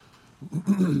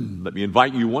Let me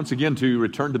invite you once again to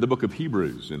return to the book of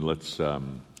Hebrews, and let's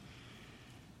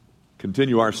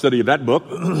continue our study of that book.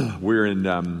 We're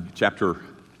in chapter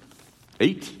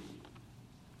 8,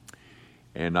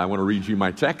 and I want to read you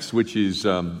my text, which is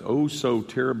oh so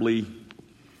terribly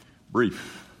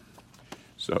brief.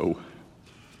 So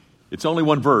it's only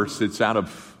one verse. It's out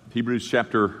of Hebrews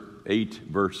chapter 8,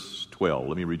 verse 12.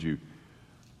 Let me read you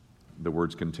the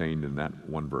words contained in that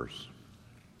one verse.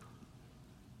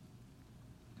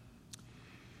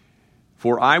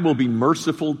 For I will be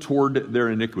merciful toward their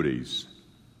iniquities,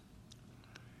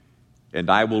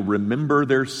 and I will remember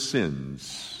their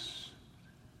sins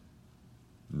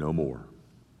no more.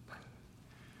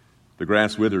 The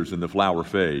grass withers and the flower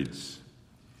fades,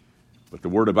 but the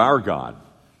word of our God,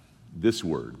 this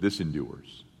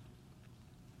endures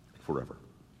forever.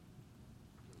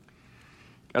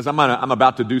 Guys, I'm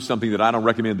about to do something that I don't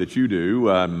recommend that you do.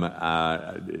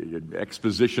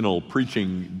 Expositional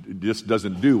preaching just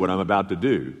doesn't do what I'm about to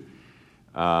do.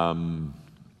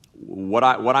 What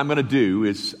I'm going to do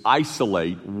is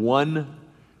isolate one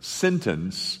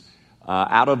sentence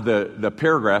out of the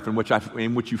paragraph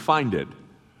in which you find it.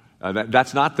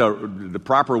 That's not the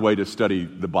proper way to study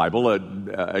the Bible.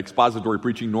 Expository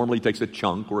preaching normally takes a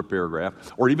chunk or a paragraph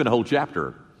or even a whole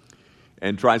chapter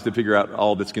and tries to figure out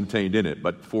all that's contained in it.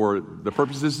 But for the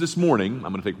purposes this morning,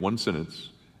 I'm going to take one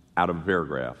sentence out of a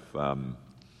paragraph.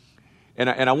 And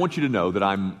I want you to know that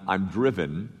I'm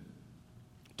driven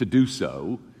to do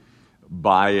so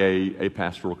by a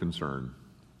pastoral concern.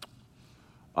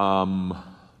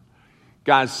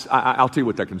 Guys, I'll tell you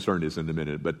what that concern is in a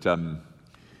minute, but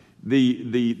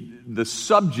the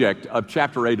subject of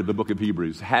chapter 8 of the book of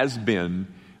Hebrews has been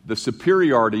the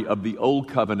superiority of the old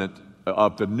covenant,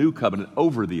 of the new covenant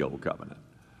over the old covenant.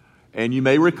 And you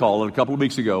may recall, a couple of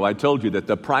weeks ago, I told you that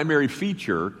the primary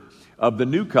feature of the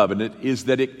new covenant is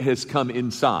that it has come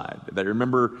inside. That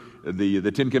remember the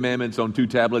Ten Commandments on 2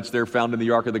 tablets, they're found in the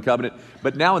Ark of the Covenant.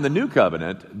 But now in the new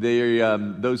covenant,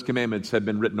 those commandments have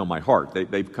been written on my heart.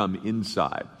 They've come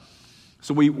inside.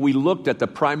 So we looked at the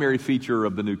primary feature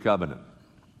of the new covenant.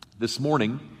 This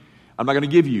morning, I'm not going to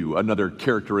give you another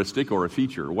characteristic or a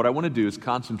feature. What I want to do is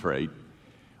concentrate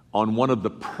on one of the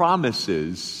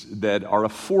promises that are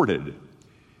afforded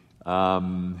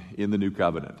in the new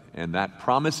covenant. And that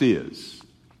promise is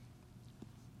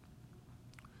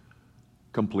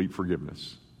complete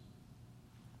forgiveness.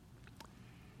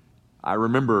 I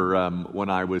remember when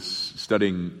I was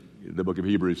studying the book of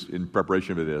Hebrews in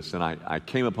preparation for this, and I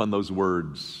came upon those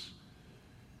words,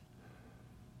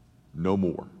 no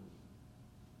more.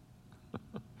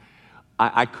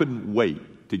 I couldn't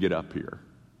wait to get up here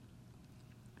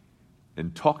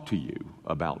and talk to you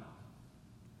about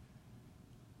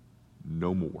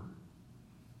no more.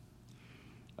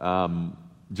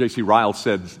 J.C. Ryle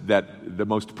said that the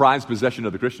most prized possession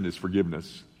of the Christian is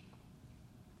forgiveness.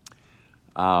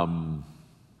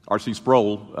 R.C.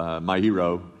 Sproul, my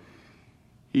hero,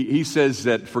 he says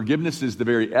that forgiveness is the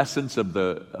very essence of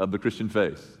the Christian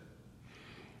faith.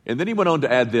 And then he went on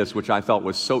to add this, which I thought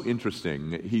was so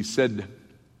interesting. He said,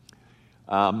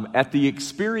 at the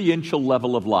experiential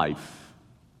level of life,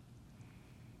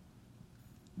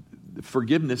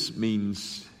 forgiveness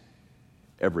means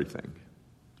everything.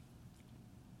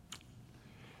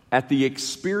 At the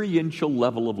experiential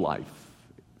level of life,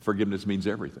 forgiveness means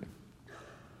everything.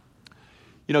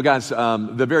 You know, guys,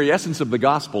 the very essence of the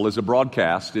gospel is a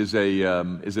broadcast, is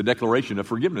a declaration of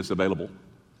forgiveness available.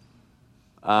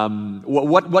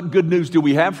 What good news do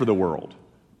we have for the world?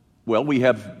 Well, we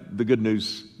have the good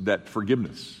news that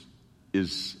forgiveness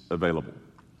is available.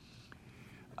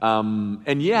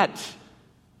 And yet,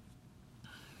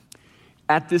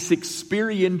 at this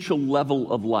experiential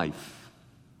level of life,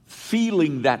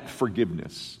 feeling that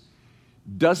forgiveness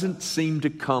doesn't seem to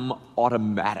come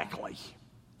automatically.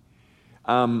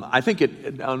 I think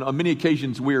on many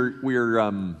occasions our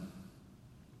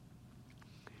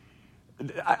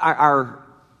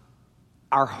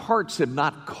hearts have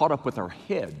not caught up with our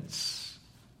heads,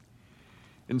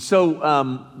 and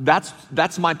so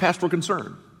that's my pastoral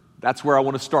concern. That's where I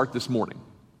want to start this morning.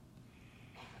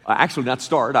 Actually, not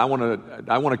start. I want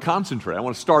to concentrate. I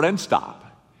want to start and stop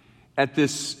at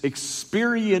this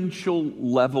experiential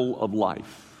level of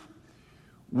life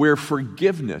where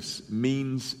forgiveness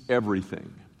means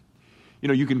everything. You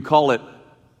know, you can call it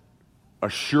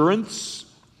assurance.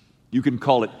 You can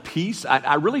call it peace.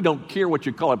 I really don't care what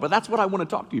you call it, but that's what I want to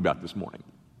talk to you about this morning.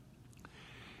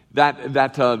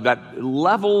 That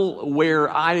level where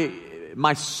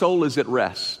my soul is at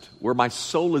rest, where my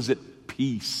soul is at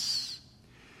peace.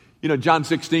 You know, John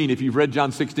 16, if you've read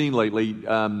John 16 lately,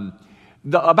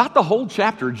 About the whole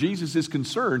chapter, Jesus is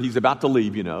concerned. He's about to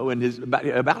leave, and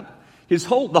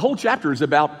the whole chapter is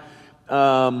about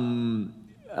telling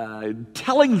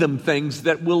them things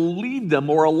that will lead them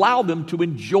or allow them to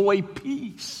enjoy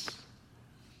peace.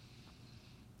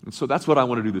 And so that's what I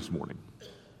want to do this morning.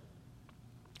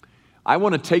 I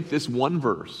want to take this one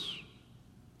verse,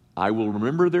 I will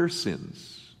remember their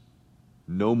sins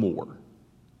no more.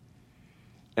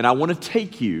 And I want to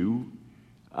take you,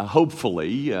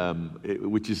 hopefully,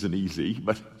 which isn't easy,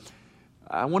 but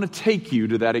I want to take you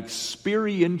to that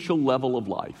experiential level of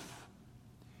life.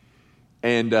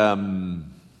 And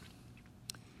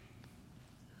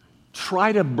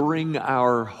try to bring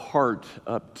our heart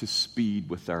up to speed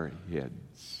with our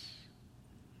heads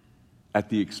at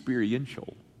the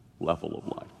experiential level of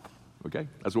life. Okay?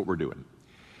 That's what we're doing.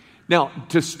 Now,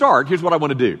 to start, here's what I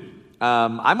want to do.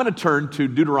 I'm going to turn to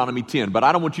Deuteronomy 10, but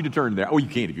I don't want you to turn there. Oh, you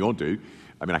can if you want to.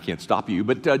 I mean, I can't stop you,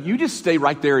 but you just stay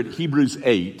right there at Hebrews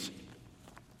 8.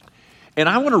 And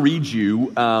I want to read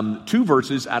you 2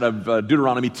 verses out of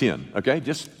Deuteronomy 10, okay?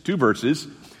 Just 2 verses.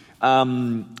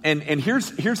 And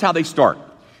here's how they start.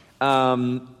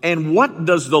 And what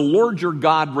does the Lord your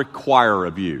God require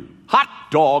of you? Hot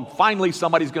dog, finally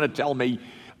somebody's going to tell me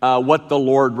what the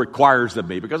Lord requires of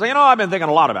me. Because, I've been thinking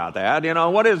a lot about that.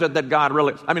 What is it that God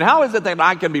really... how is it that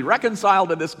I can be reconciled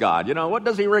to this God? What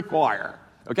does He require?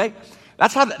 Okay?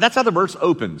 That's how the verse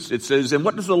opens. It says, and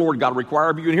what does the Lord God require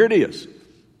of you? And here it is.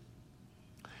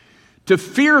 To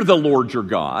fear the Lord your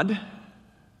God,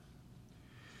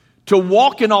 to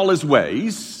walk in all His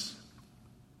ways,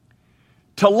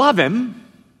 to love Him,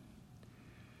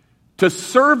 to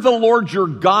serve the Lord your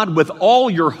God with all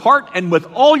your heart and with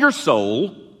all your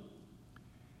soul,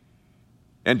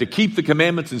 and to keep the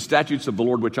commandments and statutes of the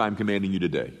Lord which I am commanding you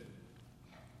today.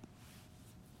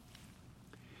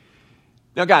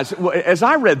 Now, guys, as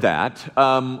I read that,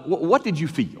 what did you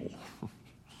feel?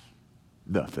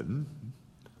 Nothing.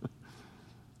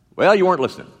 Well, you weren't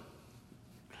listening.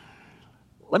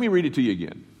 Let me read it to you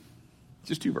again.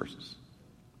 Just 2 verses.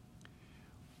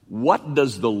 What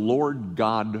does the Lord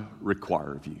God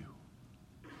require of you?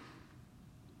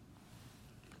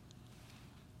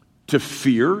 To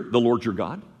fear the Lord your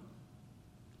God,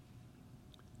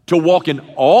 to walk in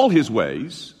all His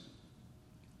ways,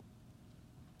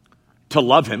 to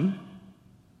love Him,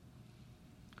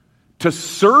 to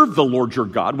serve the Lord your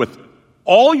God with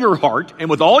all your heart and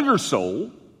with all your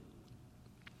soul,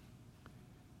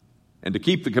 and to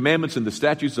keep the commandments and the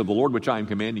statutes of the Lord which I am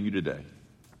commanding you today.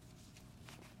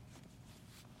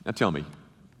 Now tell me,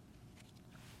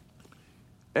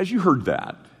 as you heard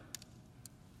that,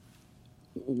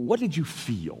 what did you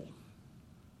feel?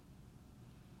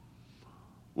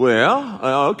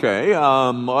 Well, okay.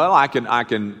 Well, I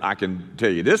can tell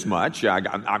you this much.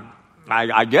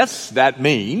 I guess that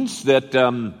means that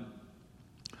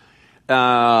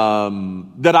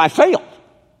that I failed,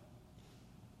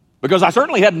 because I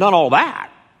certainly hadn't done all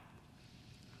that.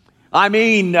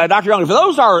 Dr. Young, if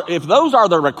those are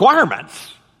the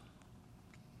requirements,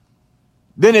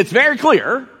 then it's very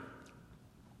clear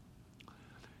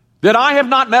that I have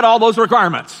not met all those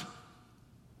requirements.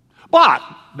 But,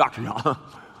 Dr. Young,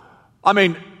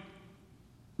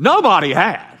 nobody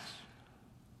has.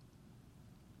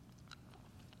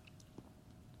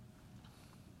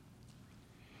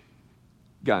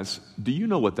 Guys, do you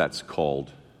know what that's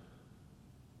called?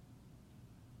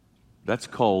 That's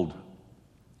called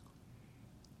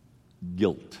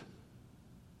guilt.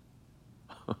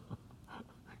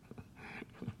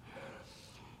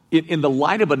 In the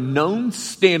light of a known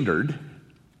standard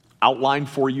outlined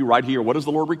for you right here, what does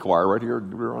the Lord require? Right here,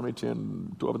 Deuteronomy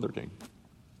 10, 12, and 13.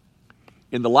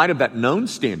 In the light of that known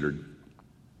standard,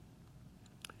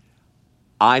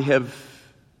 I have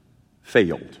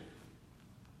failed.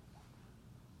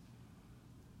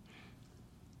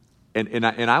 And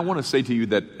I want to say to you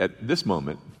that at this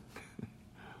moment,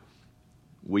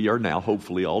 we are now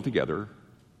hopefully all together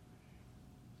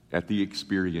at the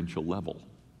experiential level.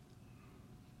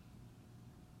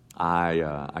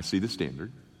 I see the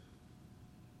standard,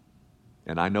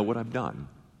 and I know what I've done.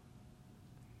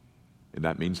 And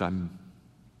that means I'm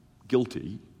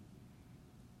guilty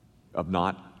of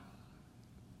not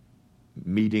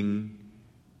meeting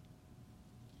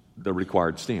the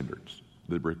required standards,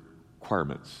 the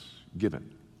requirements given.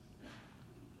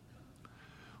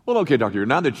 Well, okay, Doctor,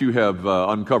 now that you have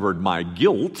uncovered my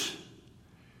guilt,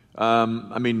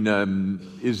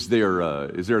 is there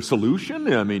a solution?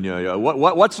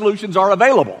 What solutions are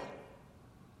available?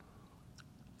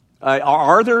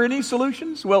 Are there any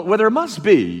solutions? Well, there must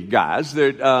be, guys,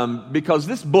 because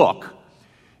this book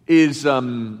is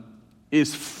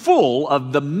full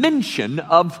of the mention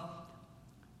of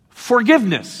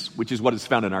forgiveness, which is what is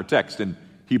found in our text in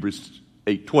Hebrews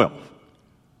 8:12.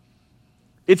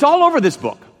 It's all over this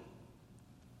book,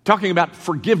 talking about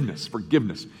forgiveness.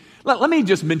 Let me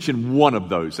just mention one of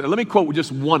those. Let me quote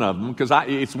just one of them, because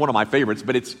it's one of my favorites,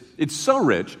 but it's so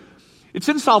rich. It's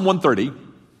in Psalm 130,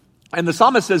 and the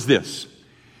psalmist says this: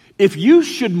 if you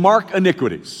should mark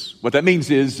iniquities, what that means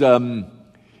is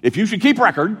if you should keep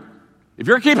record, if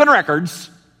you're keeping records,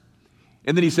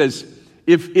 and then he says,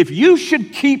 if you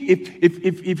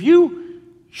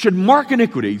should mark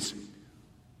iniquities,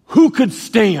 who could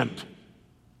stand?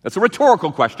 That's a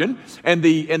rhetorical question, and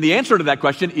the answer to that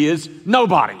question is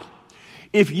nobody.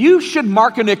 If you should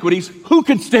mark iniquities, who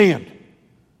could stand?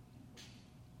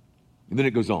 And then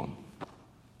it goes on.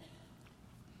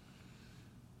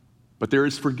 But there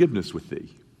is forgiveness with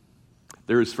thee.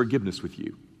 There is forgiveness with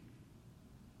you,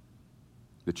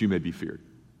 that you may be feared.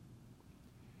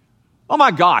 Oh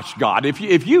my gosh, God, if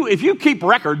you keep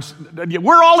records,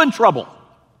 we're all in trouble.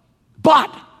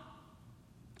 But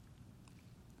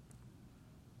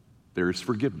there is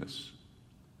forgiveness.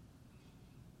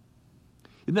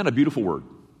 Isn't that a beautiful word?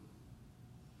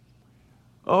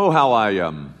 Oh, how I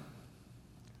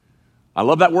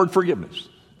love that word, forgiveness.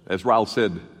 As Ryle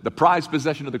said, the prized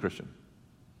possession of the Christian.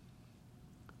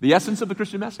 The essence of the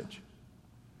Christian message.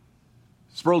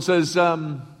 Sproul says,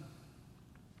 the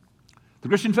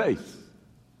Christian faith,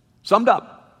 summed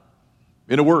up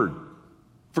in a word,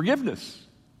 forgiveness.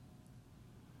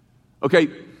 Okay,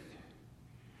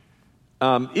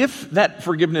 if that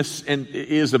forgiveness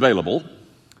is available,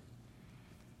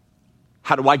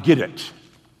 how do I get it?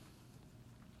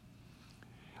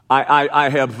 I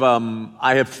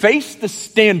have faced the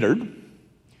standard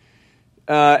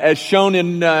as shown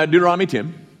in Deuteronomy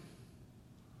 10,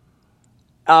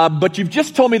 but you've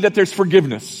just told me that there's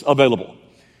forgiveness available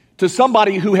to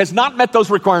somebody who has not met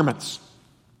those requirements.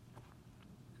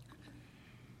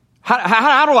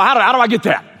 How do I get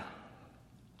that?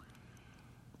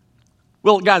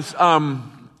 Well, guys, a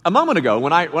moment ago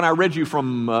when I read you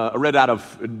read out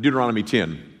of Deuteronomy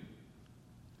 10,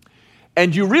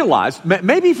 and you realized,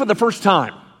 maybe for the first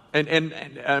time,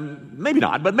 and maybe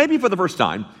not, but maybe for the first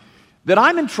time, that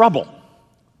I'm in trouble.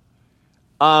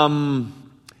 I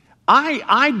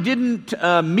didn't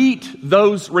meet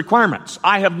those requirements.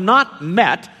 I have not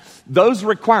met those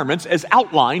requirements as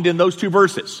outlined in those two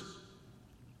verses.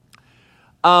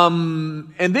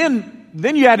 And then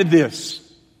you added this.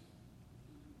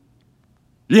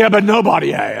 Yeah, but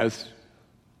nobody has.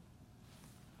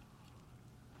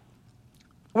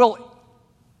 Well,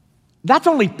 that's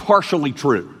only partially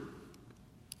true.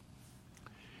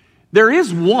 There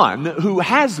is one who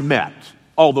has met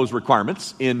all those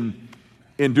requirements in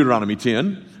Deuteronomy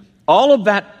 10. All of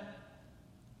that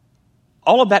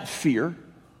fear,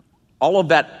 all of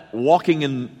that walking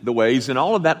in the ways, and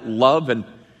all of that love, and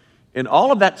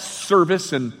all of that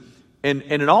service, and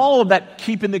in all of that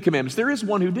keeping the commandments, there is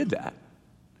one who did that.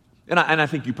 And I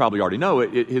think you probably already know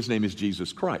it. His name is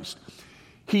Jesus Christ.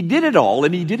 He did it all,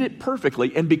 and he did it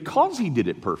perfectly. And because he did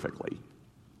it perfectly,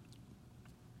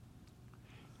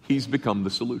 he's become the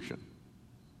solution.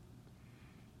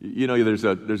 You know, there's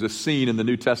a scene in the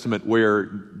New Testament where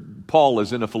Paul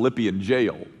is in a Philippian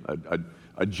jail,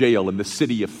 a jail in the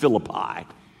city of Philippi.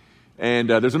 And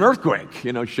there's an earthquake,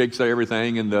 shakes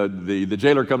everything. And the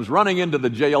jailer comes running into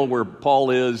the jail where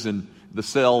Paul is in the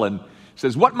cell and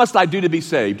says, "What must I do to be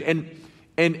saved?"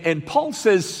 And Paul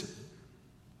says,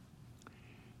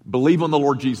 "Believe on the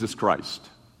Lord Jesus Christ,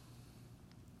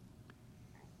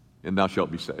 and thou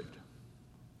shalt be saved."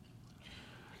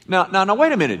 Now,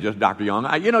 wait a minute, just Dr.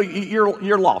 Young.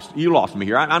 You're lost. You lost me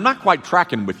here. I'm not quite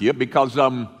tracking with you because,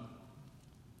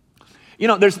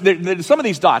 there's some of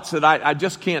these dots that I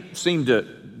just can't seem to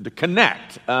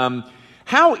connect.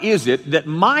 How is it that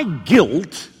my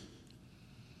guilt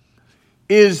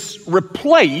is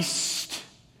replaced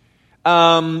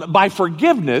by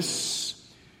forgiveness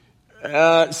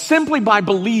simply by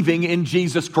believing in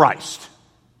Jesus Christ?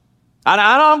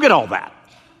 I don't get all that.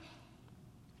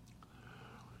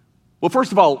 Well,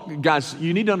 first of all, guys,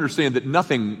 you need to understand that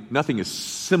nothing is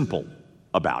simple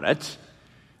about it.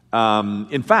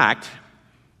 In fact,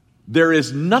 there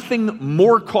is nothing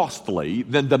more costly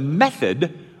than the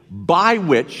method by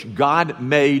which God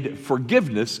made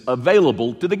forgiveness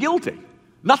available to the guilty.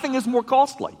 Nothing is more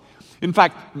costly. In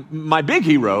fact, my big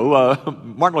hero,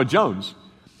 Martin Lloyd-Jones,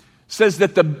 says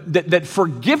that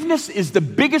forgiveness is the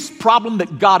biggest problem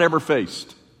that God ever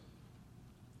faced.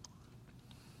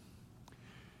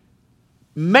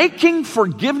 Making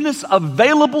forgiveness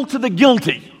available to the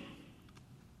guilty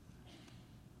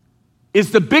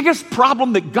is the biggest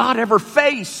problem that God ever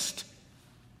faced.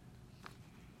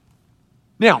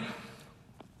 Now,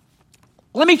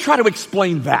 let me try to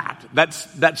explain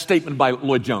that statement by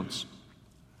Lloyd Jones.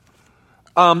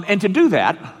 And to do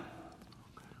that,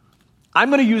 I'm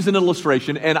going to use an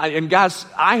illustration, and guys,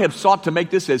 I have sought to make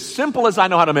this as simple as I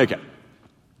know how to make it.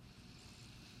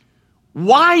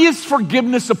 Why is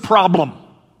forgiveness a problem?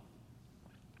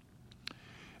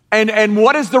 And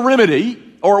what is the remedy,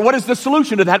 or what is the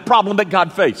solution to that problem that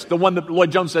God faced? The one that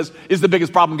Lloyd Jones says is the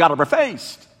biggest problem God ever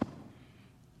faced.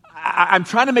 I'm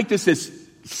trying to make this as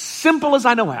simple as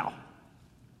I know how.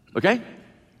 Okay?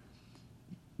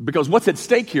 Because what's at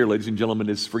stake here, ladies and gentlemen,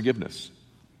 is forgiveness.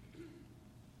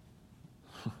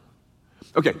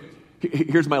 Okay,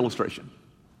 here's my illustration.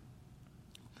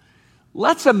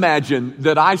 Let's imagine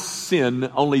that I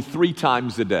sin only 3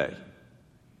 times a day.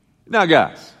 Now,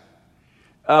 guys,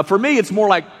 for me, it's more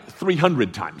like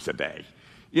 300 times a day.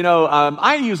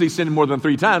 I usually sin more than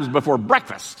 3 times before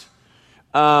breakfast.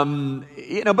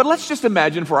 But let's just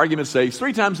imagine, for argument's sake,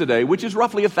 3 times a day, which is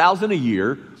roughly 1,000 a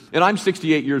year, and I'm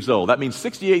 68 years old. That means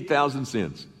 68,000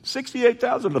 sins.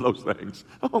 68,000 of those things.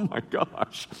 Oh my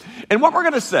gosh. And what we're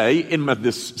going to say in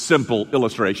this simple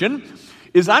illustration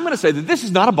is I'm going to say that this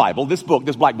is not a Bible, this book,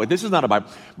 this black book, this is not a Bible,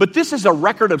 but this is a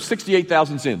record of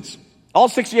 68,000 sins. All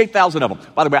 68,000 of them.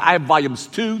 By the way, I have volumes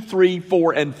 2, 3,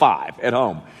 4, and 5 at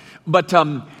home. But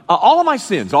all of my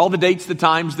sins, all the dates, the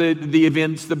times, the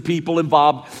events, the people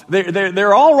involved,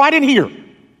 they're all right in here.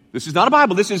 This is not a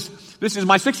Bible. This is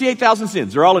my 68,000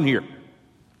 sins. They're all in here.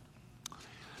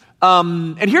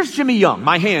 And here's Jimmy Young.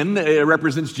 My hand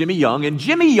represents Jimmy Young, and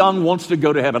Jimmy Young wants to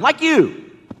go to heaven, like you.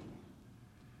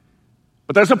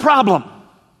 But there's a problem.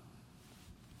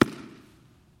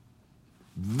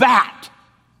 That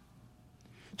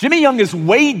Jimmy Young is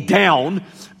weighed down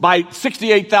by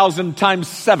 68,000 times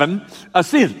 7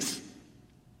 sins.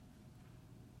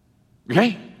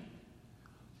 Okay?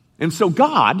 And so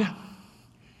God,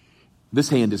 this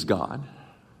hand is God.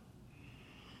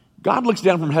 God looks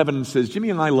down from heaven and says, Jimmy,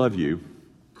 and I love you.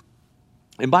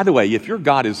 And by the way, if your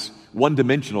God is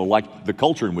one-dimensional like the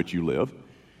culture in which you live,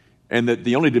 and that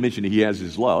the only dimension he has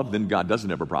is love, then God doesn't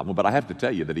have a problem. But I have to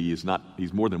tell you that he's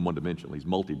more than one-dimensional. He's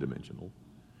multi-dimensional.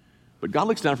 But God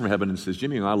looks down from heaven and says,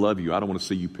 Jimmy, I love you. I don't want to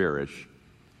see you perish.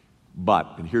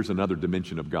 But, and here's another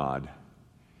dimension of God,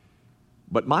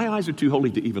 but my eyes are too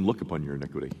holy to even look upon your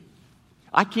iniquity.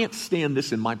 I can't stand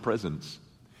this in my presence.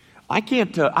 I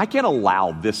can't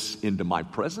allow this into my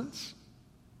presence.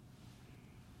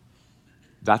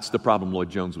 That's the problem Lloyd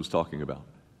Jones was talking about.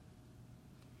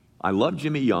 I love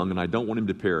Jimmy Young and I don't want him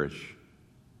to perish,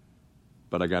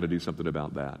 but I got to do something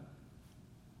about that.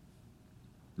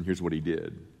 And here's what he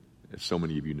did, as so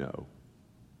many of you know.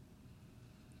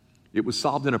 It was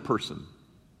solved in a person.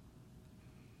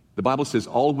 The Bible says,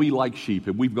 all we like sheep,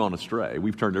 and we've gone astray.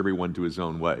 We've turned everyone to his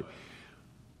own way.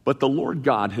 But the Lord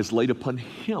God has laid upon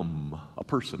him, a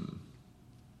person,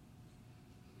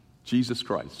 Jesus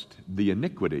Christ, the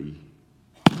iniquity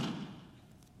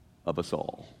of us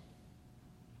all.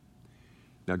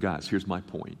 Now, guys, here's my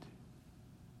point.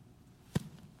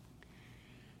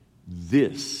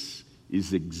 This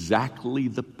is exactly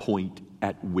the point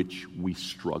at which we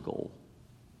struggle.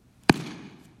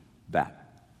 That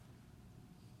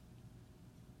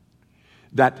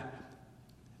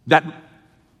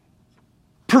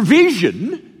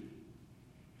provision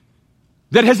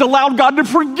that has allowed God to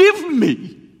forgive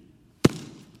me.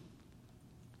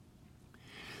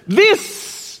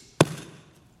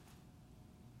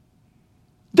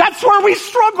 That's where we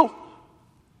struggle.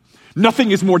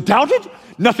 Nothing is more doubted.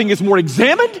 Nothing is more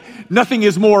examined. Nothing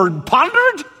is more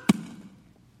pondered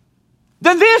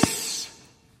than this.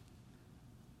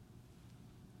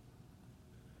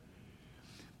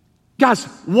 Guys,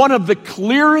 one of the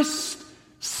clearest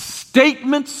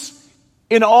statements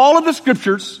in all of the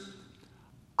scriptures,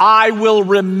 I will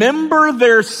remember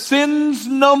their sins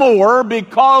no more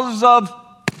because of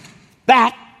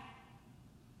that,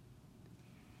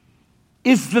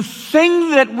 is the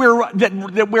thing that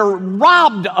we're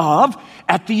robbed of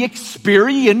at the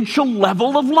experiential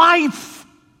level of life.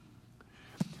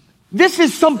 This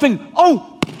is something,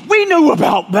 we knew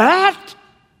about that.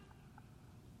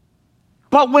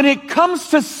 But when it comes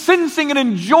to sensing and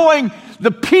enjoying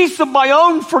the peace of my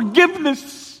own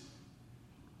forgiveness,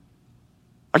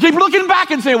 I keep looking back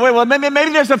and saying, well, maybe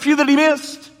there's a few that he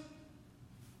missed.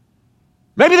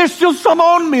 Maybe there's still some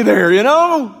on me there, you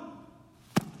know?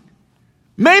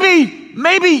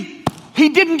 Maybe he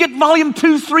didn't get volume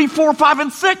 2, 3, 4, 5,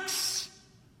 and 6.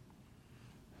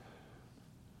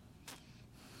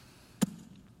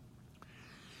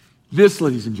 This,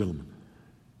 ladies and gentlemen,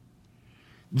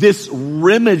 this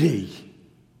remedy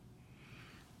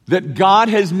that God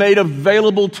has made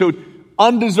available to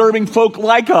undeserving folk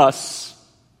like us.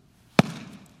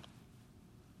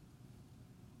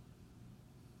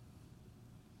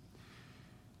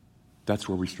 That's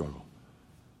where we struggle.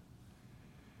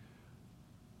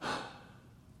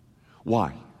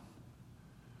 Why?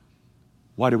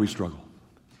 Why do we struggle?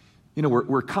 You know,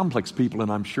 we're complex people,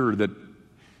 and I'm sure it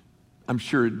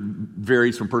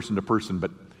varies from person to person,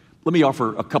 but let me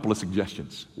offer a couple of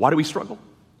suggestions. Why do we struggle?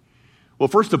 Well,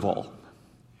 first of all,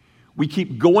 we keep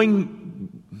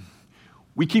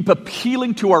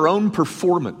appealing to our own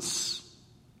performance.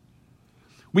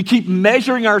 We keep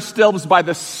measuring ourselves by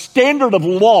the standard of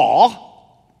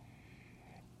law,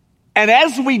 and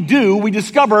as we do, we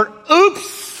discover,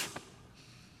 oops,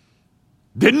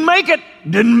 didn't make it,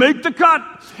 didn't make the cut.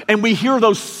 And we hear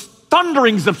those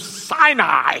thunderings of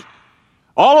Sinai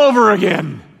all over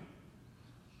again.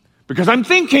 Because I'm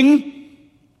thinking,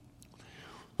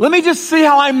 let me just see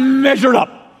how I measured up.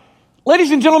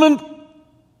 Ladies and gentlemen,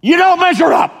 you don't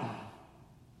measure up.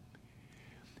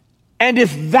 And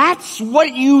if that's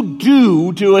what you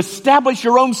do to establish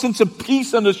your own sense of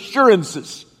peace and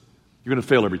assurances, you're going to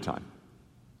fail every time.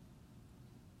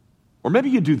 Or maybe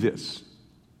you do this.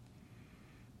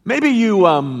 Maybe you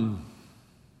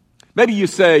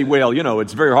say, well, you know,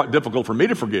 it's very difficult for me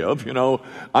to forgive. You know,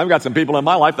 I've got some people in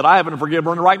my life that I haven't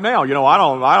forgiven right now. You know, I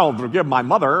don't forgive my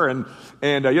mother, and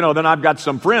you know, then I've got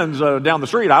some friends down the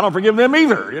street. I don't forgive them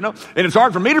either. You know, and it's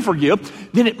hard for me to forgive.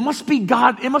 Then it must be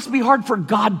God. It must be hard for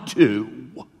God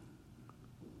too.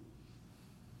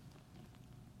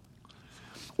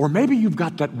 Or maybe you've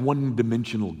got that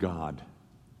one-dimensional God.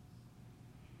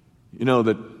 You know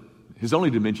that His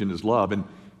only dimension is love, and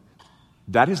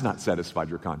that has not satisfied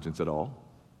your conscience at all.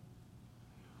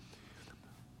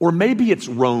 Or maybe it's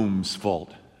Rome's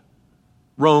fault.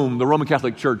 Rome, the Roman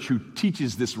Catholic Church, who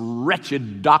teaches this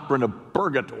wretched doctrine of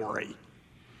purgatory,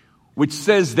 which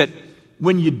says that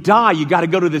when you die, you got to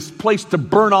go to this place to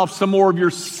burn off some more of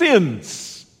your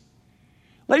sins.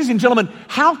 Ladies and gentlemen,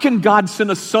 how can God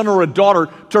send a son or a daughter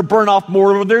to burn off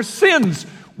more of their sins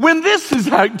when this has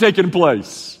taken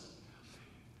place?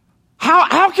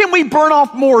 How can we burn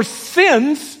off more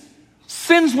sins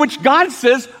which God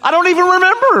says, I don't even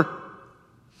remember?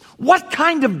 What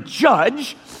kind of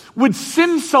judge would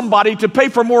send somebody to pay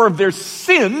for more of their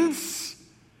sins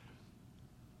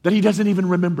that he doesn't even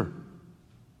remember?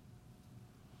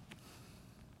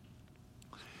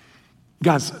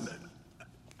 Guys,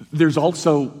 there's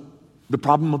also the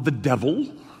problem of the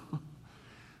devil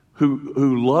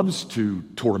who loves to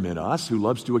torment us, who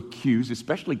loves to accuse,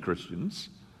 especially Christians,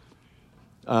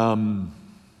 and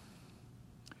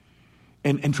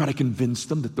try to convince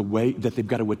them that the way that they've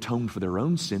got to atone for their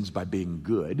own sins by being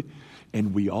good.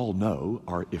 And we all know,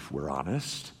 or if we're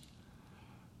honest,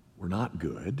 we're not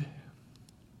good.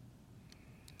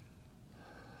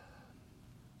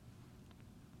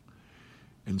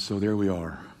 And so there we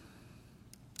are,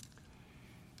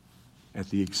 at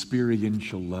the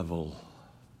experiential level,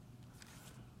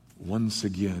 once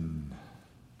again,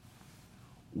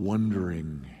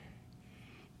 wondering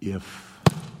if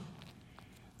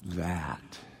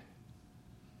that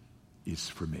is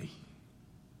for me.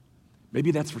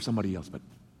 Maybe that's for somebody else, but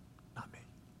not me.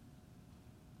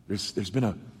 There's been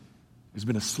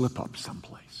a slip up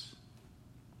someplace.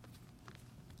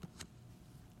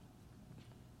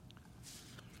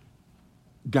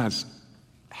 Guys,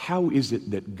 how is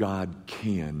it that God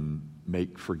can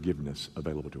make forgiveness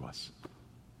available to us?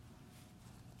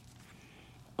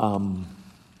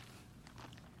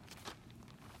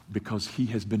 Because He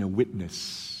has been a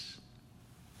witness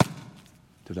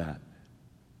to that.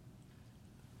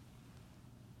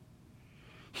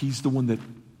 He's the one that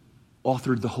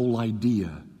authored the whole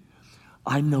idea.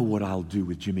 I know what I'll do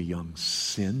with Jimmy Young's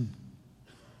sin.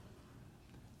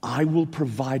 I will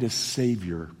provide a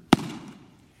Savior,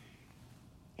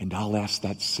 and I'll ask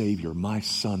that Savior, my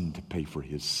son, to pay for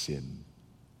his sin.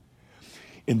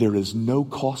 And there is no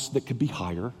cost that could be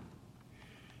higher.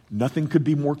 Nothing could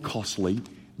be more costly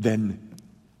than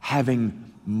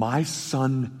having my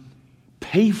son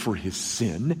pay for his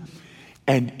sin.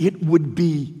 And it would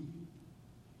be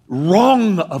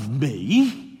wrong of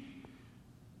me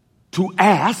to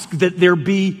ask that there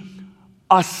be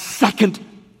a second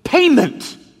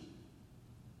payment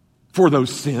for those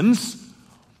sins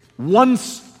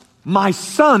once my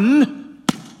son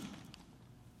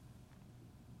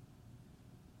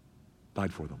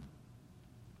died for them.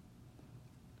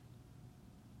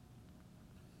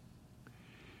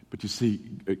 But you see,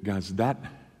 guys, that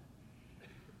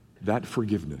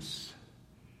forgiveness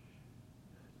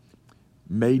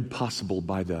made possible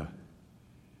by the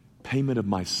payment of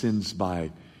my sins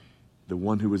by the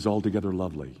one who is altogether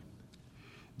lovely,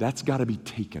 That's got to be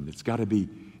taken. It's got to be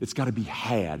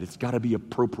had. It's got to be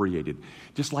appropriated.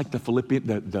 Just like the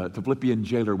Philippian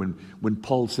jailer when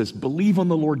Paul says, believe on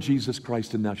the Lord Jesus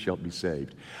Christ and thou shalt be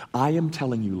saved. I am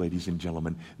telling you, ladies and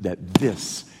gentlemen, that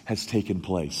this has taken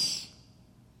place.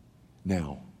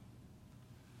 Now,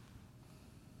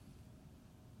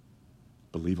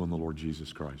 believe on the Lord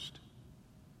Jesus Christ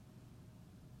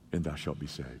and thou shalt be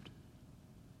saved.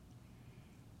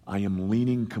 I am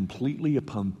leaning completely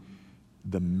upon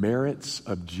the merits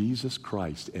of Jesus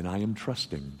Christ, and I am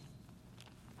trusting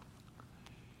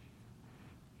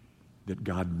that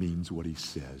God means what he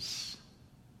says.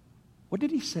 What did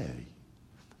he say?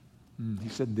 He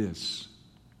said this,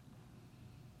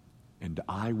 and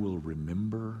I will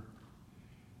remember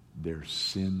their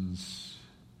sins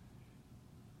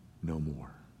no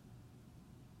more.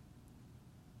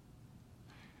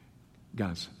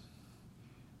 Guys,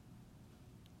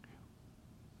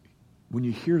 when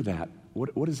you hear that,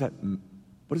 what does that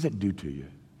do to you?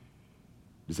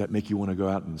 Does that make you want to go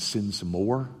out and sin some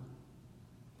more?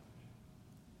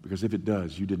 Because if it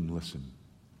does, you didn't listen.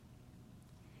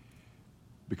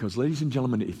 Because, ladies and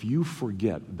gentlemen, if you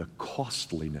forget the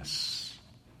costliness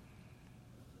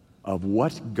of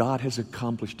what God has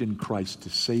accomplished in Christ to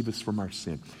save us from our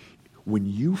sin, when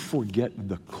you forget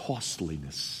the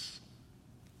costliness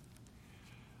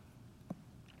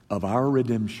of our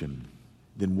redemption,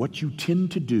 then what you tend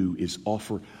to do is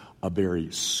offer a very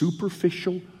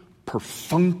superficial,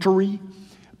 perfunctory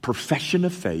profession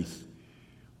of faith,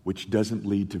 which doesn't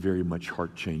lead to very much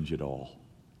heart change at all.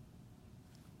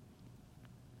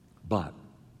 But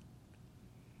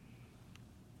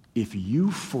if you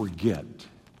forget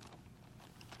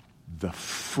the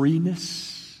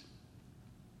freeness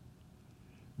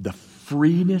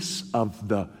of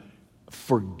the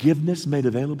forgiveness made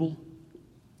available,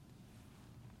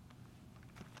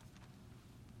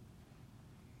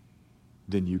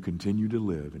 then you continue to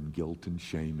live in guilt and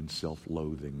shame and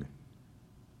self-loathing.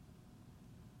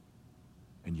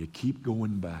 And you keep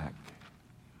going back,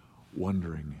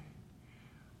 wondering,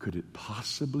 could it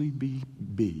possibly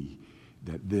be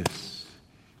that this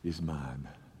is mine?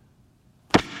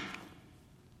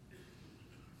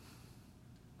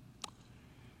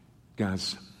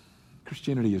 Guys,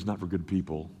 Christianity is not for good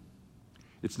people.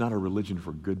 It's not a religion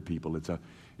for good people. It's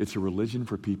a religion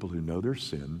for people who know their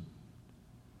sin.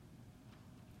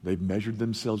 They've measured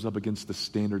themselves up against the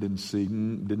standard and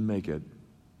seen, didn't make it.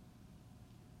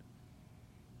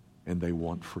 And they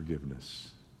want forgiveness.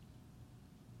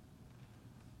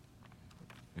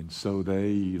 And so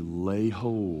they lay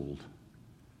hold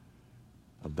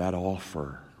of that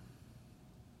offer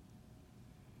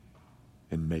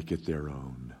and make it their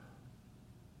own.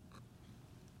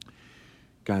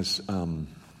 Guys,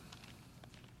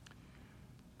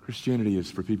 Christianity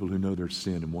is for people who know their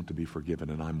sin and want to be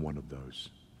forgiven, and I'm one of those.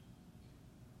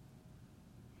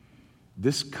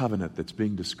 This covenant that's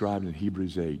being described in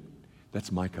Hebrews 8,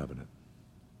 that's my covenant.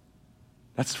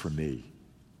 That's for me.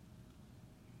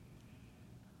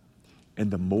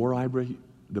 And the more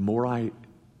I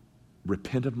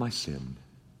repent of my sin,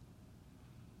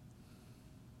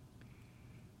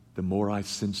 the more I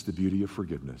sense the beauty of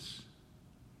forgiveness.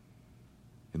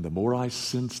 And the more I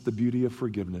sense the beauty of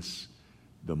forgiveness,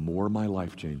 the more my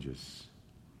life changes.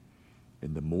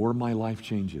 And the more my life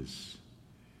changes,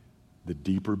 the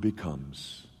deeper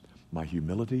becomes my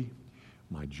humility,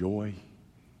 my joy,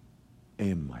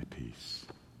 and my peace.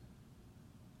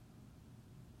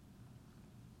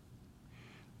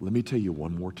 Let me tell you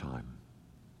one more time.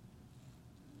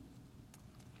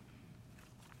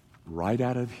 Right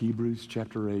out of Hebrews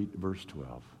chapter 8, verse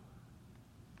 12,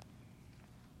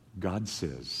 God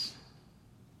says,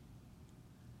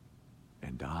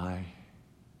 and I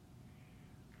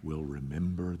will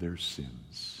remember their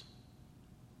sins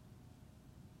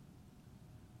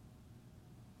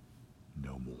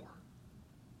no more.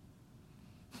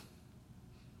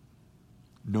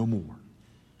 No more.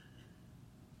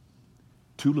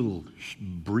 Two little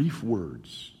brief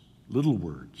words, little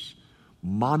words,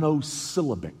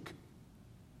 monosyllabic,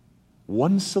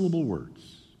 one-syllable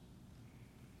words.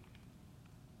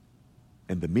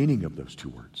 And the meaning of those two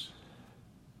words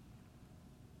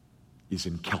is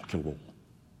incalculable.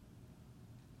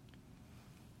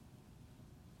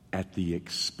 At the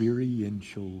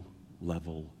experiential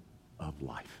level of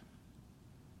life.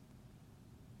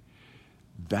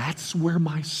 That's where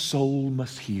my soul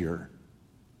must hear.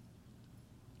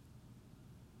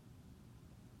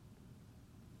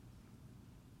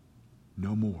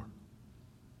 No more.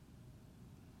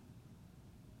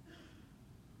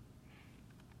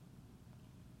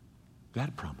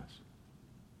 That promise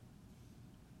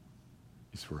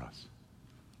is for us.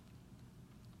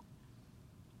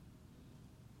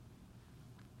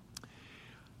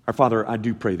 Our Father, I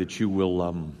do pray that you will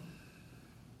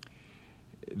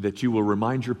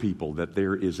remind your people that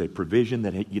there is a provision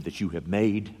that you have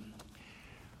made,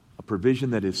 a provision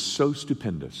that is so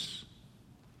stupendous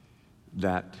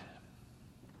that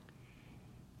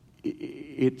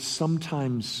it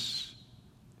sometimes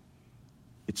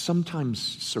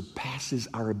surpasses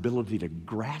our ability to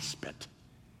grasp it,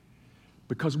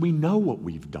 because we know what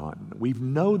we've done. We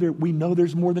know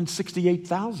there's more than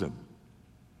 68,000.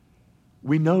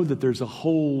 We know that there's a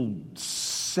whole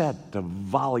set of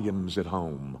volumes at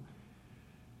home,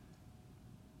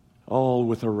 all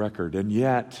with a record. And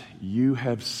yet you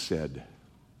have said,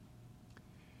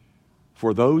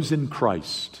 for those in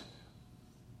Christ,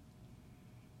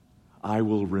 I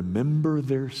will remember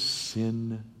their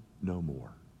sin no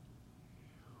more.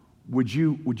 Would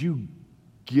you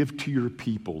give to your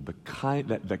people the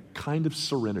kind of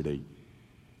serenity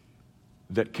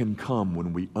that can come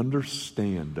when we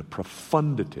understand the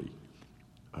profundity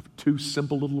of two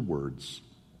simple little words: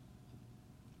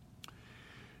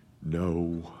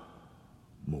 no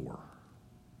more.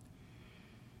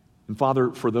 And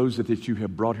Father, for those that you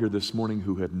have brought here this morning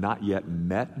who have not yet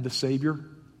met the Savior,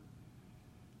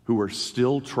 who are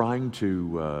still trying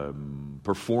to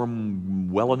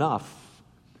perform well enough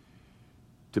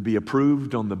to be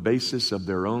approved on the basis of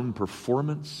their own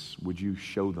performance, would you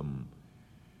show them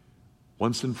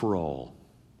once and for all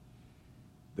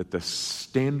that the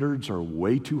standards are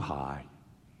way too high,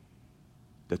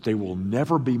 that they will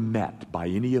never be met by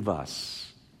any of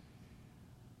us,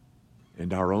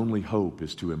 and our only hope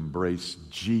is to embrace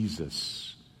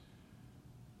Jesus,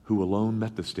 who alone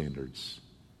met the standards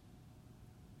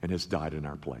and has died in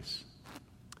our place.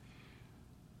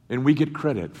 And we get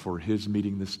credit for his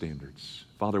meeting the standards.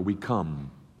 Father, we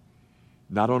come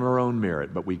not on our own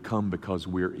merit, but we come because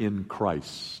we're in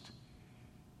Christ.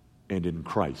 And in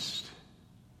Christ,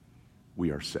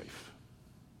 we are safe.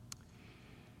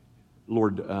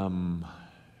 Lord,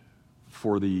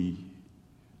 for the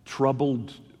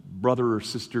troubled brother or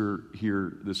sister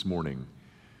here this morning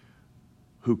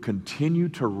who continue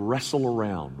to wrestle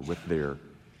around with their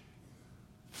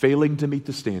failing to meet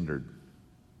the standard,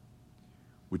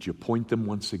 would you point them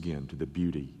once again to the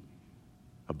beauty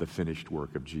of the finished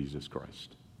work of Jesus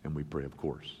Christ? And we pray, of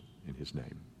course, in his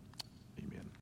name.